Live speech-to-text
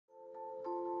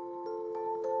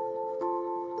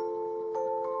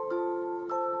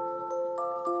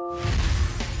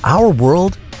Our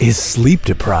world is sleep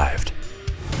deprived.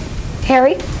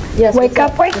 Harry? Yes. Wake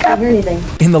up, wake up. I can't hear anything.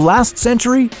 In the last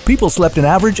century, people slept an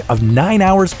average of 9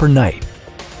 hours per night.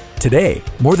 Today,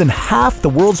 more than half the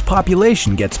world's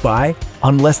population gets by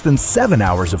on less than 7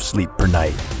 hours of sleep per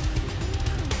night.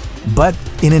 But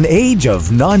in an age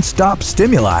of non-stop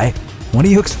stimuli, what do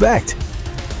you expect?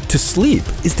 To sleep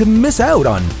is to miss out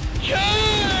on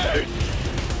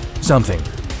something.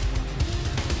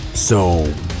 So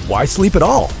why sleep at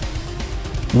all?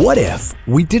 What if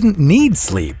we didn't need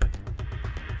sleep?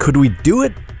 Could we do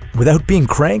it without being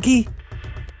cranky?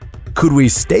 Could we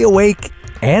stay awake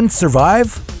and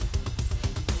survive?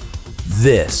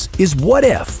 This is What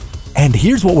If, and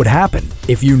here's what would happen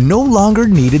if you no longer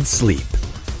needed sleep.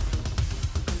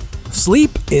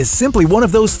 Sleep is simply one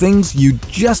of those things you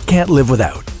just can't live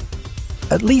without.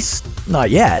 At least, not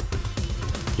yet.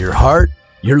 Your heart,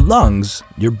 your lungs,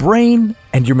 your brain,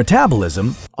 and your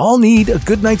metabolism all need a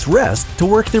good night's rest to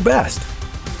work their best.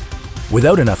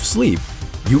 Without enough sleep,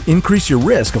 you increase your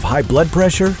risk of high blood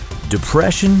pressure,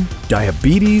 depression,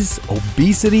 diabetes,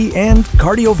 obesity, and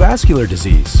cardiovascular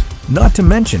disease. Not to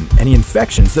mention any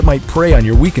infections that might prey on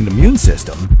your weakened immune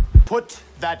system. Put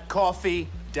that coffee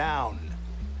down.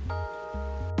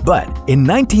 But in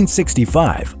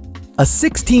 1965, a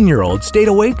 16-year-old stayed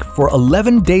awake for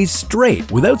 11 days straight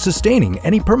without sustaining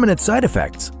any permanent side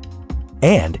effects.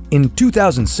 And in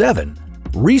 2007,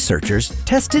 researchers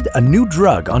tested a new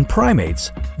drug on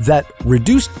primates that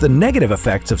reduced the negative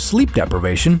effects of sleep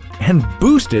deprivation and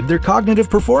boosted their cognitive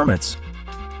performance.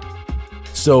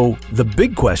 So the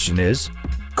big question is,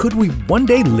 could we one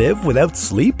day live without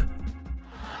sleep?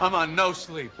 I'm on no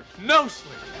sleep. No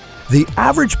sleep. The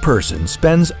average person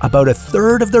spends about a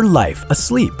third of their life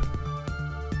asleep.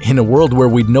 In a world where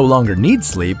we'd no longer need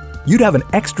sleep, you'd have an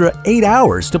extra 8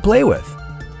 hours to play with.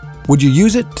 Would you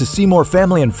use it to see more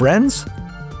family and friends?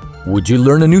 Would you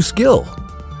learn a new skill,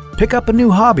 pick up a new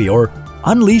hobby, or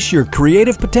unleash your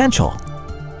creative potential?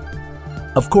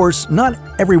 Of course, not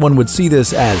everyone would see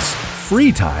this as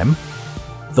free time.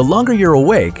 The longer you're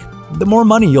awake, the more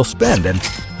money you'll spend, and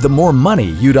the more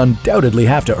money you'd undoubtedly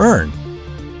have to earn.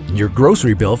 Your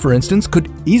grocery bill, for instance,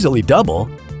 could easily double.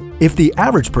 If the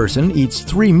average person eats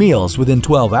 3 meals within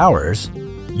 12 hours,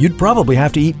 you'd probably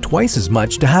have to eat twice as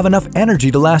much to have enough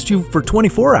energy to last you for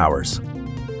 24 hours.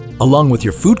 Along with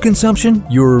your food consumption,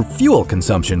 your fuel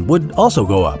consumption would also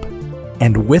go up.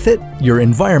 And with it, your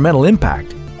environmental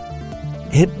impact.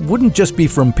 It wouldn't just be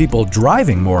from people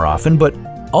driving more often, but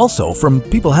also from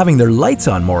people having their lights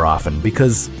on more often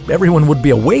because everyone would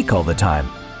be awake all the time.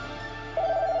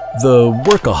 The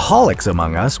workaholics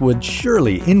among us would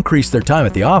surely increase their time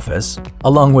at the office,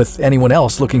 along with anyone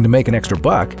else looking to make an extra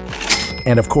buck.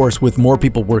 And of course, with more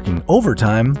people working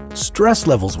overtime, stress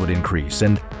levels would increase,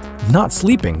 and not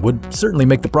sleeping would certainly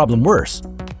make the problem worse.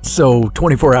 So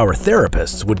 24-hour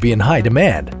therapists would be in high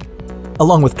demand,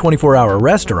 along with 24-hour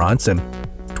restaurants and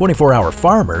 24-hour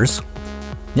farmers.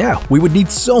 Yeah, we would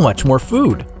need so much more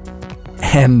food.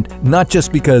 And not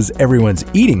just because everyone's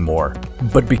eating more,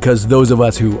 but because those of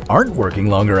us who aren't working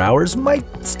longer hours might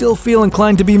still feel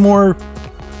inclined to be more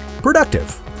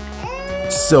productive.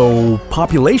 So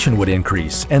population would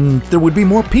increase and there would be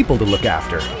more people to look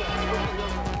after.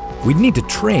 We'd need to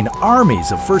train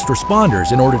armies of first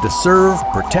responders in order to serve,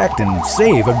 protect, and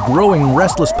save a growing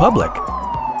restless public.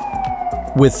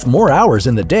 With more hours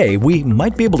in the day, we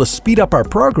might be able to speed up our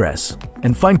progress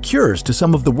and find cures to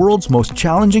some of the world's most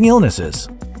challenging illnesses.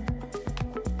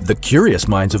 The curious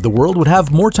minds of the world would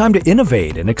have more time to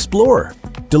innovate and explore,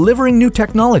 delivering new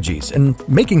technologies and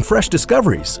making fresh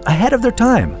discoveries ahead of their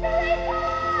time.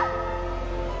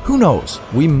 Who knows,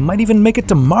 we might even make it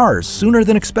to Mars sooner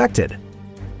than expected.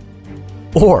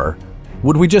 Or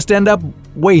would we just end up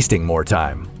wasting more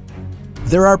time?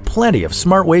 There are plenty of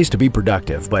smart ways to be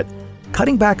productive, but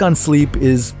cutting back on sleep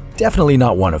is definitely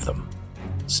not one of them.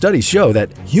 Studies show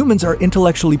that humans are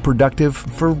intellectually productive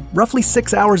for roughly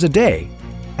 6 hours a day,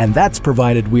 and that's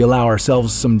provided we allow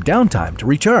ourselves some downtime to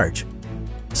recharge.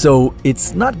 So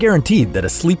it's not guaranteed that a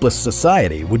sleepless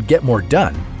society would get more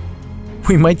done.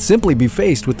 We might simply be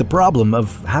faced with the problem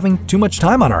of having too much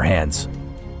time on our hands.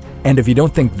 And if you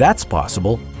don't think that's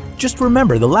possible, just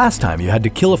remember the last time you had to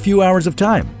kill a few hours of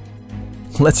time.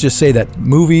 Let's just say that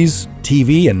movies,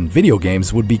 TV, and video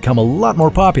games would become a lot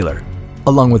more popular,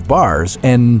 along with bars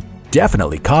and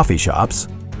definitely coffee shops.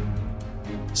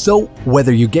 So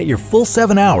whether you get your full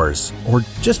 7 hours or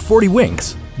just 40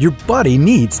 winks, your body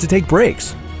needs to take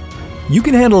breaks. You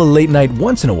can handle a late night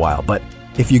once in a while, but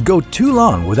if you go too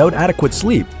long without adequate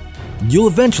sleep, you'll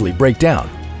eventually break down.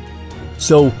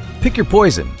 So pick your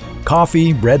poison: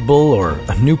 coffee, Red Bull, or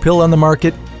a new pill on the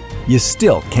market. you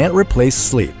still can't replace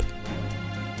sleep.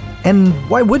 And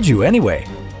why would you anyway?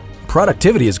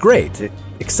 Productivity is great,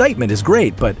 excitement is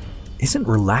great, but isn't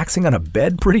relaxing on a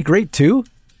bed pretty great too?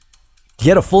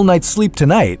 Get a full night's sleep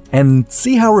tonight and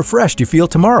see how refreshed you feel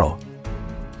tomorrow.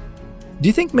 Do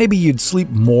you think maybe you'd sleep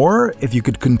more if you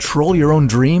could control your own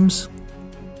dreams?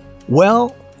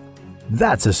 Well,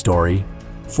 that's a story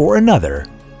for another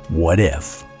What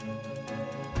If.